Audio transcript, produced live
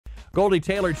Goldie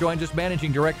Taylor joins us,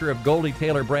 Managing Director of Goldie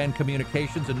Taylor Brand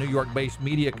Communications, a New York-based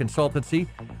media consultancy.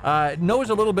 Knows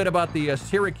a little bit about the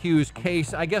Syracuse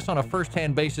case, I guess on a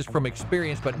first-hand basis from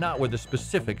experience, but not with the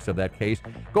specifics of that case.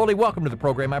 Goldie, welcome to the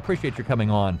program. I appreciate you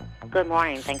coming on. Good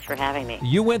morning. Thanks for having me.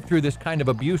 You went through this kind of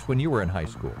abuse when you were in high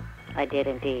school. I did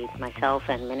indeed. Myself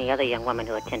and many other young women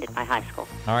who attended my high school.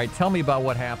 All right, tell me about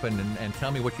what happened and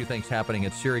tell me what you think's happening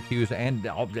at Syracuse and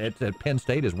at Penn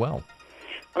State as well.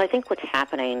 Well, I think what's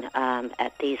happening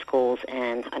at these schools,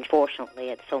 and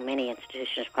unfortunately at so many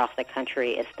institutions across the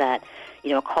country, is that,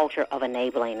 a culture of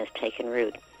enabling has taken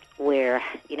root, where,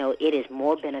 it is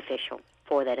more beneficial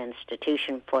for that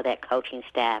institution, for that coaching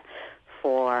staff,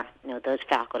 for, those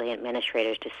faculty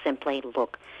administrators to simply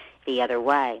look the other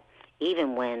way,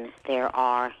 even when there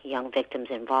are young victims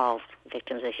involved,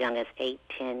 victims as young as 8,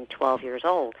 10, 12 years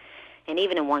old. And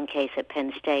even in one case at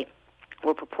Penn State,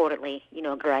 where purportedly,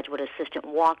 a graduate assistant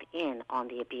walked in on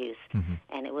the abuse,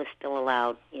 and it was still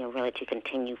allowed, really to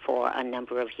continue for a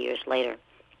number of years later.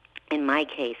 In my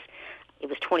case, it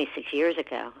was 26 years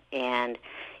ago, and,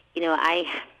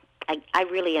 I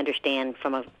really understand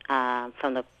from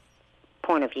the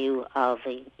point of view of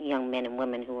the young men and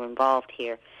women who were involved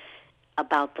here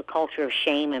about the culture of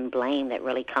shame and blame that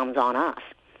really comes on us.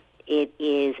 It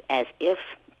is as if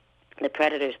the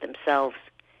predators themselves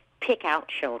pick out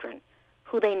children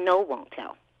who they know won't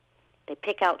tell. They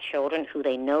pick out children who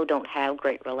they know don't have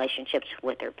great relationships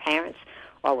with their parents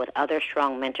or with other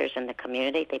strong mentors in the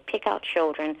community. They pick out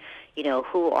children,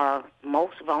 who are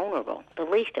most vulnerable, the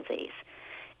least of these.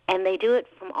 And they do it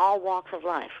from all walks of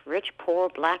life, rich, poor,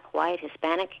 black, white,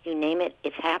 Hispanic, you name it,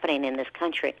 it's happening in this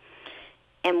country.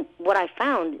 And what I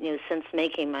found, since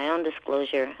making my own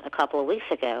disclosure a couple of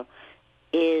weeks ago,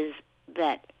 is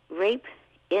that rape,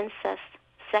 incest,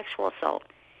 sexual assault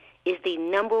is the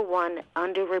number one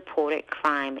underreported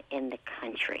crime in the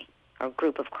country, or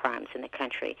group of crimes in the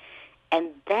country. And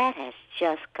that has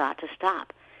just got to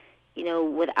stop.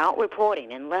 Without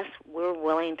reporting, unless we're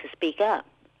willing to speak up,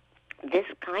 this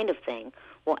kind of thing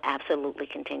will absolutely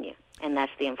continue. And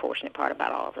that's the unfortunate part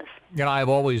about all of this. I've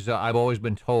always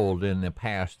been told in the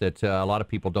past that a lot of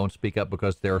people don't speak up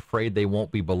because they're afraid they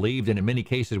won't be believed. And in many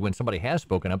cases, when somebody has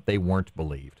spoken up, they weren't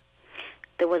believed.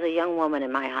 There was a young woman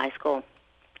in my high school,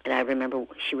 and I remember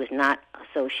she was not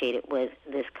associated with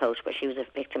this coach, but she was a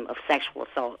victim of sexual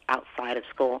assault outside of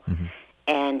school.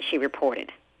 And she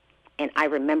reported. And I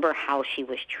remember how she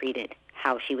was treated,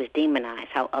 how she was demonized,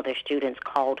 how other students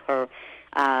called her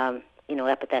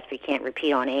epithets we can't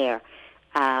repeat on air.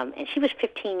 And she was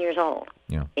 15 years old.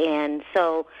 Yeah. And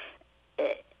so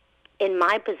in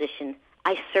my position,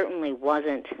 I certainly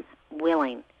wasn't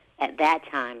willing at that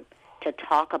time to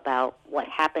talk about what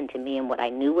happened to me and what I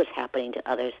knew was happening to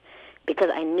others,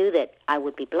 because I knew that I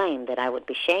would be blamed, that I would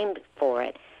be shamed for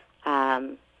it.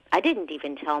 I didn't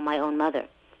even tell my own mother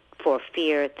for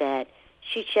fear that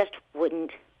she just wouldn't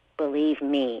believe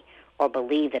me or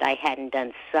believe that I hadn't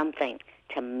done something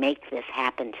to make this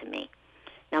happen to me.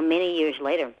 Now, many years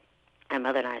later, my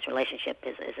mother and I's relationship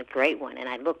is a great one, and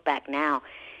I look back now,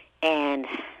 and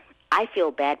I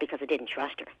feel bad because I didn't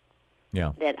trust her.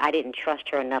 Yeah. That I didn't trust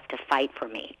her enough to fight for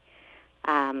me.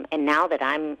 And now that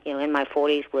I'm, in my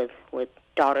 40s with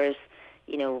daughters,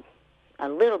 a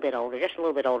little bit older, just a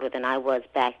little bit older than I was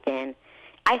back then,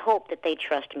 I hope that they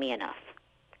trust me enough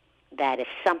that if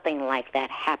something like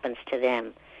that happens to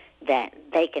them, that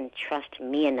they can trust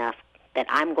me enough that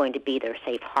I'm going to be their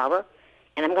safe harbor,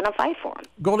 and I'm going to fight for them.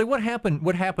 Goldie, what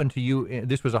happened to you?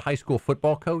 This was a high school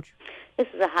football coach? This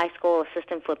is a high school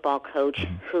assistant football coach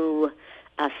who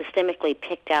systemically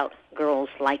picked out girls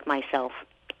like myself,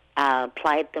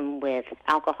 plied them with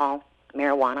alcohol,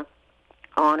 marijuana,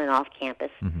 on and off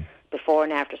campus, before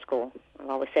and after school. I've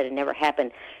always said it never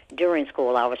happened during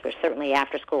school hours, but certainly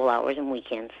after school hours and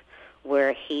weekends,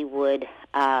 where he would,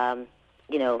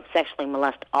 sexually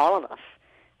molest all of us.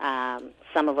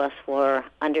 Some of us were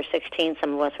under 16,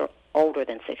 some of us were older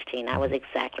than 16. I was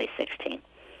exactly 16.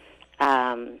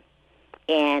 And,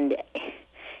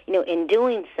 in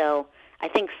doing so, I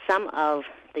think some of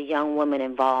the young women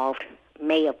involved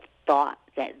may have thought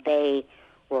that they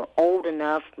were old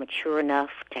enough, mature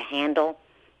enough to handle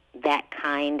that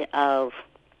kind of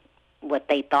what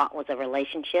they thought was a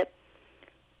relationship.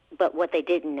 But what they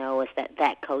didn't know is that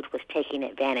that coach was taking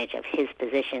advantage of his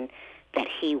position, that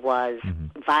he was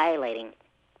violating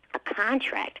a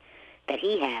contract that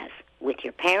he has with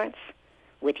your parents,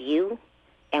 with you,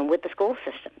 and with the school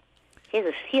system. He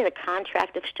has a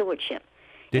contract of stewardship.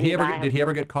 Did he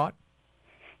ever get caught?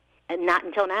 Not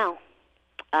until now.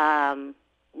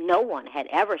 No one had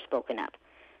ever spoken up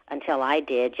until I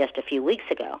did just a few weeks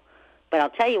ago. But I'll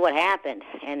tell you what happened.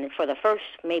 And for the first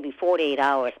maybe 48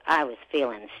 hours, I was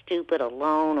feeling stupid,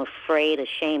 alone, afraid,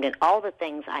 ashamed, and all the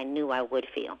things I knew I would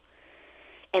feel.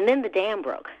 And then the dam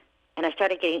broke, and I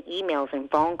started getting emails and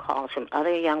phone calls from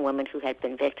other young women who had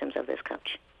been victims of this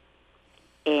coach.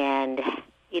 And,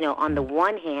 on the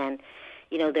one hand,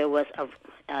 there was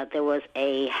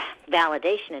a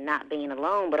validation in not being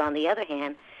alone, but on the other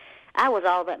hand, I was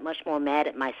all that much more mad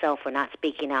at myself for not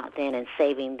speaking out then and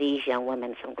saving these young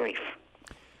women some grief.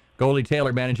 Goldie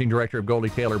Taylor, Managing Director of Goldie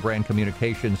Taylor Brand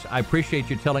Communications. I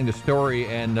appreciate you telling the story,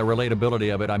 and the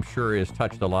relatability of it, I'm sure, has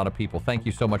touched a lot of people. Thank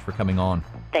you so much for coming on.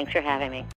 Thanks for having me.